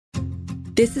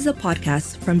This is a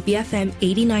podcast from BFM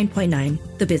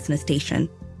 89.9, the business station.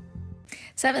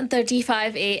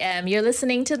 7:35 a.m. You're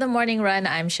listening to The Morning Run.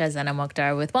 I'm Shazana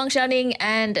Mokhtar with Wong Xiaoning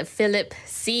and Philip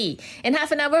C. In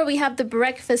half an hour, we have the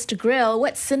Breakfast Grill.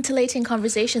 What scintillating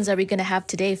conversations are we going to have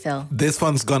today, Phil? This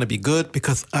one's going to be good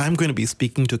because I'm going to be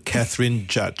speaking to Catherine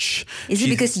Judge. Is it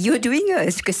because you're doing it, or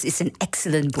is it because it's an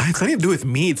excellent book? It's nothing to do with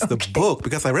me. It's the book,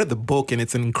 because I read the book and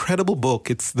it's an incredible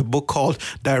book. It's the book called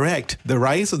Direct, The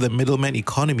Rise of the Middleman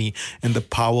Economy and the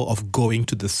Power of Going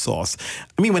to the Source.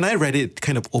 I mean, when I read it, it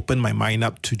kind of opened my mind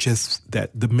up to just that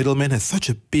the middleman has such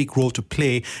a big role to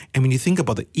play. And when you think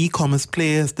about the e-commerce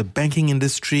players, the banking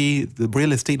industry, the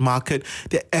real estate market,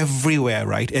 they're everywhere,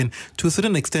 right? And to a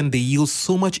certain extent, they yield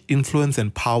so much influence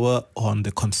and power on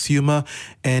the consumer.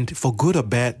 And for good or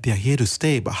bad, they're here to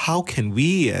stay. But how can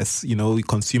we as,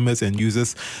 consumers and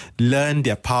users learn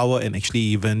their power and actually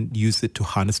even use it to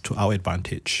harness to our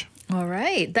advantage? All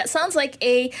right. That sounds like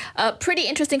a pretty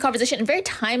interesting conversation and very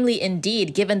timely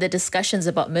indeed, given the discussions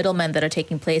about middlemen that are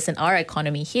taking place in our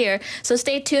economy here. So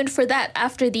stay tuned for that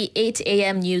after the 8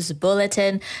 a.m. news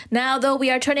bulletin. Now, though,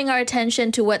 we are turning our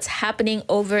attention to what's happening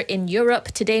over in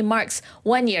Europe. Today marks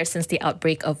 1 year since the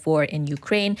outbreak of war in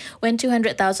Ukraine, when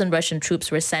 200,000 Russian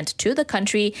troops were sent to the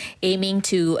country, aiming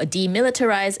to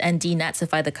demilitarize and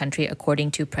denazify the country,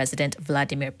 according to President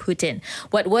Vladimir Putin.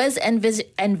 What was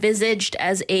envisaged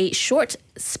as a short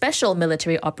special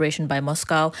military operation by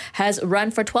Moscow has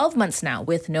run for 12 months now,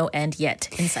 with no end yet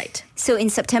in sight. So in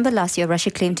September last year,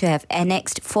 Russia claimed to have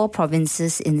annexed 4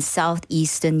 provinces in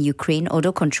southeastern Ukraine,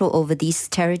 although control over these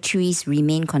territories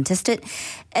remain contested.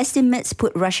 Estimates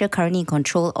put Russia currently in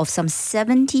control of some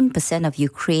 17% of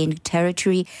Ukraine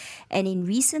territory, and in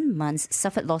recent months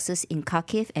suffered losses in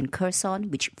Kharkiv and Kherson,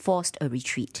 which forced a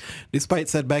retreat. Despite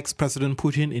setbacks, President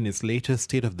Putin, in his latest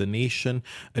State of the Nation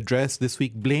address this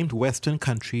week, blamed Western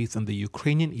countries and the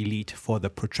Ukrainian elite for the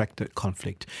protracted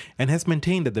conflict, and has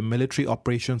maintained that the military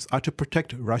operations are to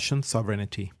protect Russian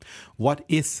sovereignty. What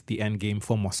is the endgame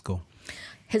for Moscow?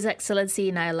 His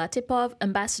Excellency Nail Latipov,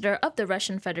 Ambassador of the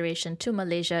Russian Federation to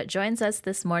Malaysia, joins us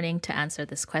this morning to answer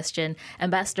this question.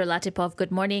 Ambassador Latipov,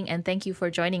 good morning and thank you for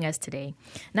joining us today.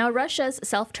 Now, Russia's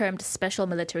self-termed special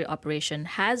military operation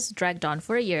has dragged on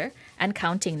for a year and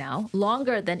counting now,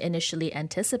 longer than initially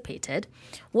anticipated.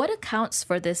 What accounts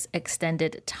for this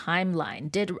extended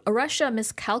timeline? Did Russia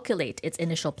miscalculate its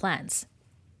initial plans?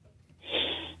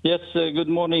 Yes, good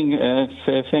morning.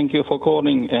 Thank you for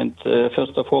calling. And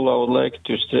first of all, I would like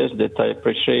to stress that I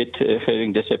appreciate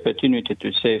having this opportunity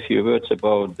to say a few words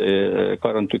about the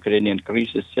current Ukrainian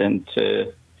crisis and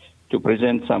to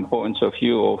present some points of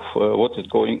view of what is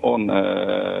going on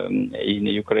in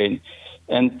Ukraine.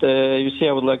 And you see,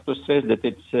 I would like to stress that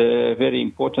it's very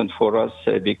important for us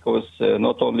because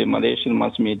not only Malaysian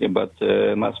mass media, but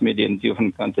mass media in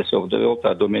different countries of the world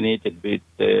are dominated with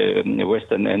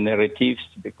Western narratives,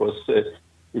 because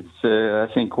it's, I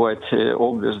think, quite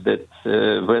obvious that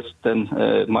Western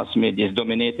mass media is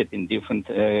dominated in different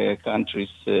countries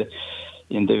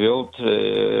in the world.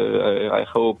 I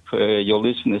hope your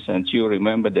listeners and you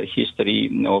remember the history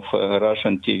of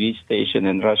Russian TV station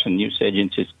and Russian news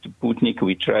agencies, Sputnik.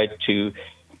 We tried to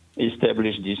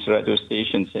establish these radio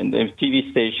stations and TV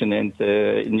station and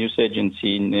news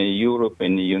agency in Europe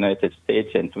and the United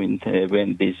States. And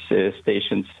when these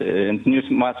stations and news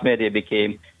mass media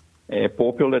became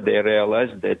popular, they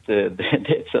realized that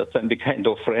that's some kind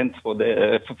of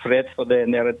threat for their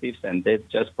narratives, and they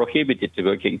just prohibited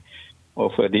working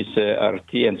of this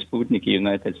RT and Sputnik,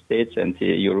 United States and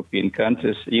European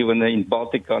countries. Even in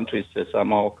Baltic countries,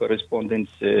 some of our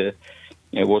correspondents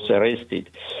was arrested.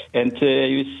 And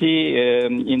you see,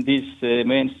 in this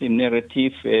mainstream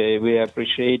narrative, we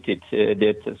appreciated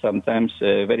that sometimes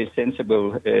very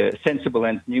sensible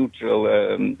and neutral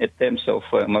attempts of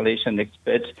Malaysian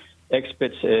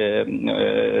experts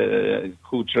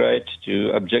who tried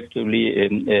to objectively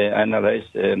analyze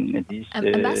this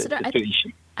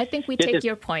situation. I think we take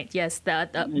your point, yes.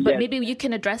 But maybe you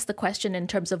can address the question in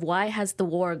terms of why has the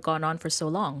war gone on for so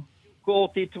long?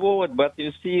 Called it war, but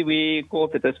you see, we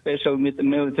called it a special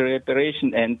military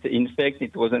operation, and in fact,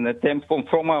 it was an attempt,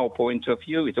 from our point of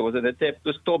view, it was an attempt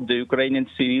to stop the Ukrainian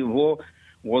civil war.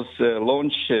 Was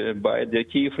launched by the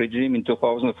Kiev regime in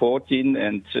 2014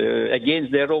 and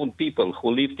against their own people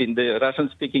who lived in the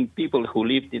Russian-speaking people who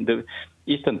lived in the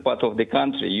eastern part of the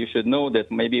country. You should know that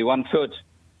maybe 1/3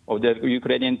 of the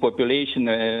Ukrainian population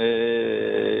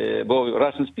were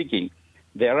Russian-speaking.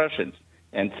 They are Russians.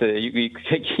 And the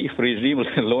Kiev regime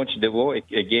launched the war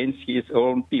against his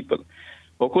own people.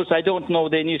 Of course, I don't know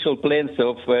the initial plans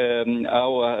of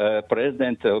our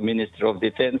president or minister of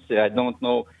defense. I don't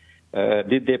know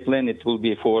Did they plan it will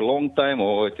be for a long time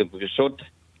or it will be a short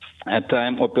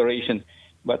time operation?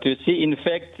 But you see, in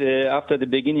fact, after the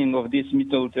beginning of this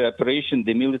military operation,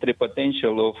 the military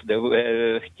potential of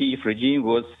the Kiev regime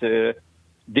was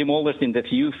demolished in the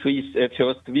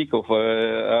first week of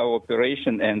our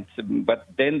operation. But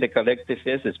then the collective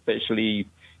force, especially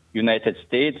United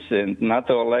States and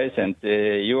NATO allies and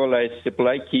EU allies,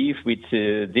 supply Kiev with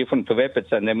different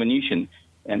weapons and ammunition,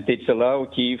 and it's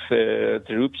allowed Kiev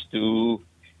troops to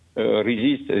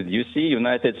resist. You see,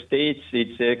 United States,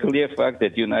 it's a clear fact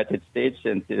that United States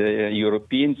and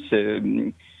Europeans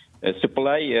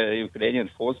supply Ukrainian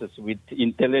forces with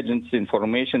intelligence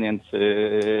information and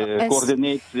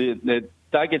coordinate the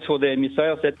targets for their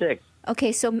missiles attacks.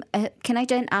 Okay, so can I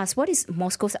then ask, what is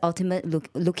Moscow's ultimate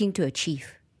looking to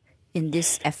achieve in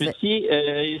this effort?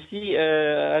 You see,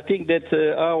 I think that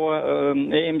our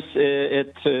aims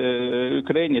at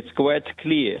Ukraine, it's quite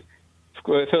clear.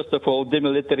 First of all,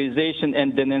 demilitarization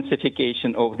and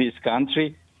denazification of this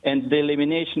country and the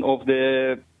elimination of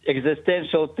the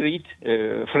existential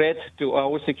threat to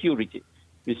our security.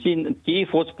 You see,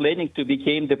 Kiev was planning to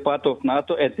become the part of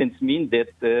NATO, and it means that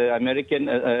American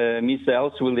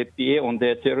missiles will appear on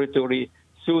their territory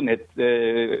soon.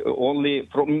 Only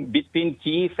from between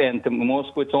Kiev and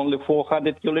Moscow, it's only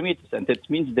 400 kilometers, and that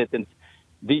means that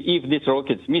if these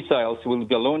rockets, missiles will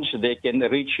be launched, they can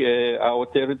reach our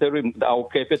territory, our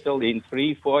capital, in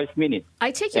 3-5 minutes. I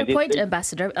take your point,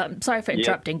 Ambassador. Sorry for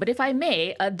interrupting, but if I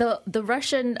may, the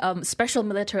Russian special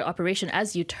military operation,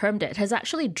 as you termed it, has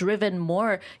actually driven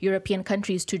more European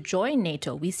countries to join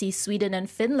NATO. We see Sweden and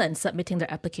Finland submitting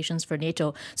their applications for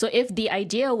NATO. So if the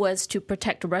idea was to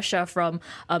protect Russia from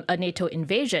a NATO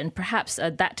invasion, perhaps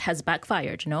that has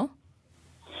backfired, no?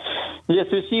 Yes,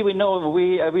 you see, we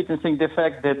are witnessing the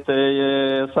fact that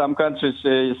some countries,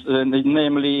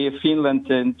 namely Finland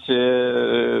and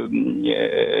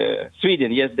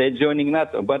Sweden, yes, they're joining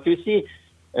NATO. But you see,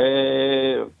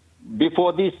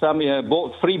 before this, some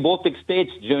three Baltic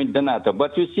states joined the NATO.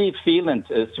 But you see, Finland,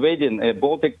 Sweden,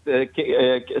 Baltic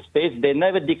states, they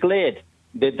never declared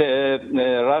that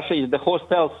Russia is the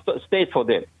hostile state for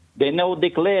them. They now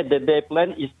declare that their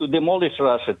plan is to demolish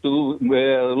Russia, to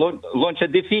launch a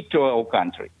defeat to our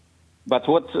country. But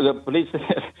please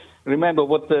remember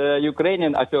what the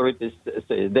Ukrainian authorities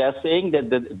say. They are saying that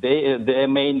their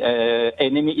main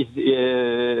enemy is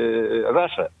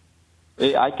Russia.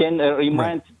 I can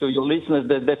remind to your listeners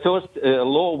that the first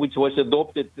law which was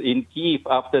adopted in Kiev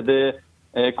after the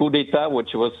coup d'etat,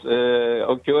 which was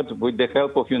occurred with the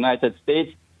help of United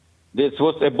States, this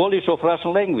was abolish of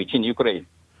Russian language in Ukraine.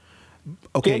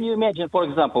 Okay. Can you imagine, for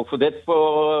example, for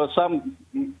some...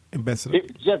 Ambassador.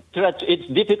 It's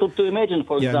difficult to imagine,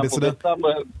 for example, that some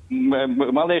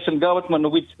Malaysian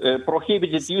government which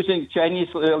prohibited using Chinese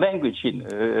language in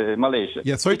Malaysia.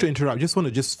 Yeah, sorry to interrupt. I just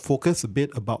want to focus a bit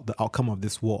about the outcome of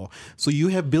this war. So you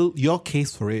have built your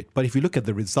case for it, but if you look at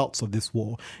the results of this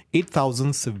war,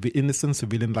 8,000 innocent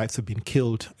civilian lives have been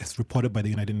killed, as reported by the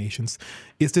United Nations.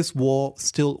 Is this war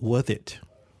still worth it?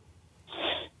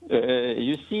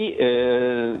 You see,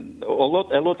 a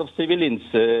lot of civilians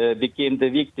became the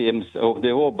victims of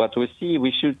the war, but we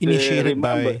should initiated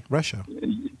remember, by Russia.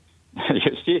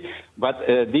 You see, but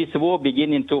this war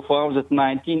began in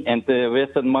 2019, and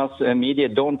Western mass media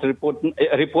don't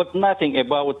report nothing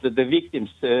about the victims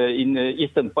in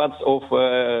eastern parts of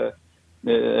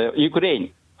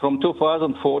Ukraine. From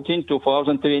 2014 to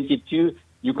 2022.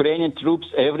 Ukrainian troops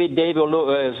every day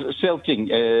were sheltering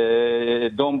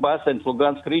Donbass and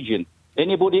Lugansk region.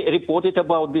 Anybody reported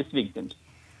about these victims?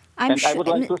 I would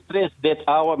like to stress that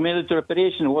our military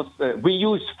operation was, we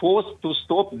used force to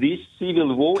stop this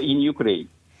civil war in Ukraine.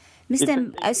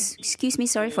 Excuse me,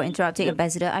 sorry for interrupting,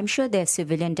 Ambassador. I'm sure there are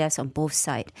civilian deaths on both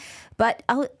sides. But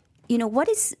what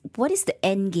is the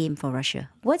end game for Russia?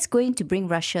 What's going to bring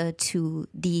Russia to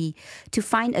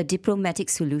find a diplomatic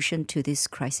solution to this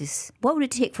crisis? What would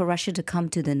it take for Russia to come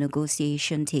to the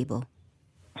negotiation table?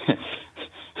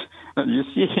 You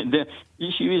see, the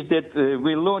issue is that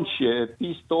we launched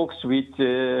peace talks with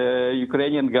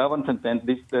Ukrainian government, and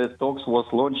this talks was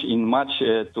launched in March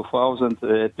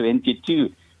 2022.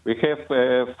 We have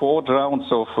 4 rounds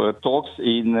of talks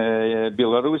in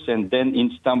Belarus and then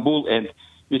in Istanbul, and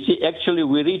you see, actually,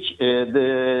 we reached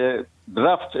the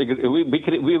draft.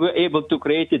 We were able to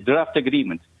create a draft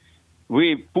agreement.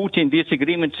 We put in this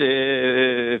agreement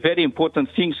very important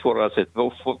things for us.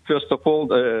 First of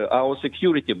all, our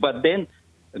security. But then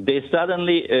they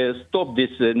suddenly stopped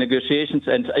these negotiations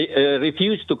and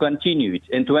refused to continue it.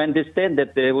 And to understand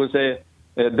that there was the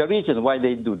reason why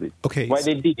they do this. Okay. Why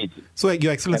they did it. So,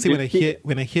 Your Excellency, when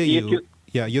I hear you.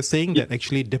 Yeah, you're saying that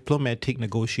actually diplomatic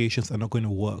negotiations are not going to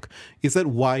work. Is that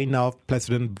why now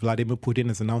President Vladimir Putin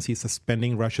has announced he's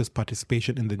suspending Russia's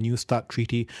participation in the New START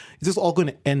treaty? Is this all going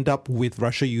to end up with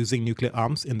Russia using nuclear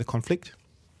arms in the conflict?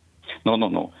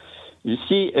 No. You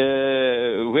see,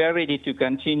 we are ready to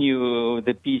continue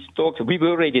the peace talks. We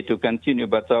were ready to continue,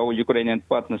 but our Ukrainian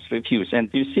partners refused. And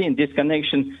you see, in this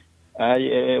connection,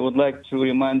 I would like to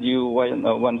remind you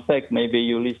one fact, maybe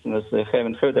you listeners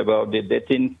haven't heard about it, that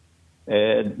in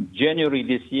January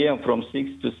this year, from 6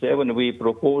 to 7, we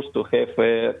proposed to have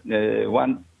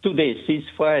 2 days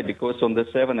ceasefire, because on the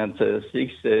 7 and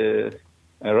 6,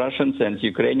 Russians and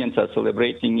Ukrainians are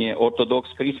celebrating Orthodox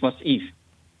Christmas Eve.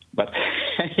 But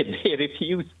they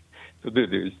refuse to do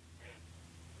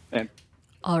this.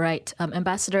 All right.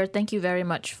 Ambassador, thank you very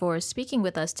much for speaking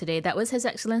with us today. That was His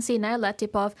Excellency Nail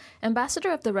Latypov, Ambassador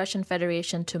of the Russian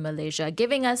Federation to Malaysia,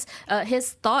 giving us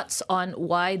his thoughts on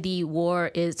why the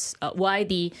war is, why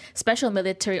the special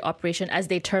military operation, as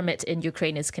they term it in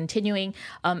Ukraine, is continuing,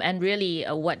 and really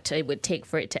what it would take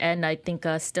for it to end. I think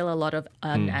still a lot of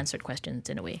unanswered questions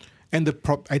in a way. And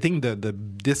I think the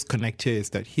disconnect here is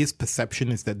that his perception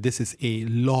is that this is a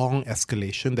long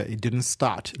escalation, that it didn't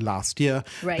start last year,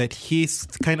 right. That he's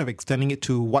kind of extending it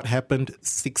to what happened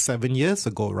 6-7 years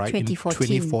ago, right? 2014.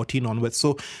 In 2014 onwards.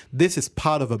 So this is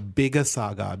part of a bigger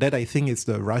saga. That, I think, is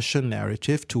the Russian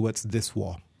narrative towards this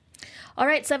war. All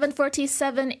right,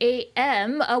 7:47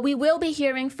 a.m. We will be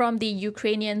hearing from the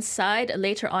Ukrainian side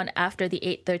later on after the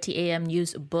 8:30 a.m.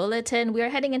 news bulletin. We are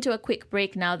heading into a quick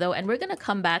break now, though, and we're going to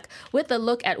come back with a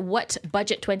look at what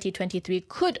Budget 2023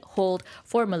 could hold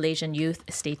for Malaysian youth.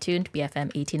 Stay tuned, BFM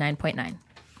 89.9.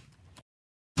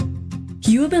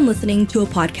 You have been listening to a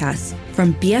podcast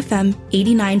from BFM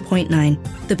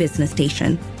 89.9, the business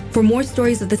station. For more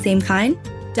stories of the same kind,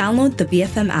 download the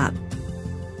BFM app.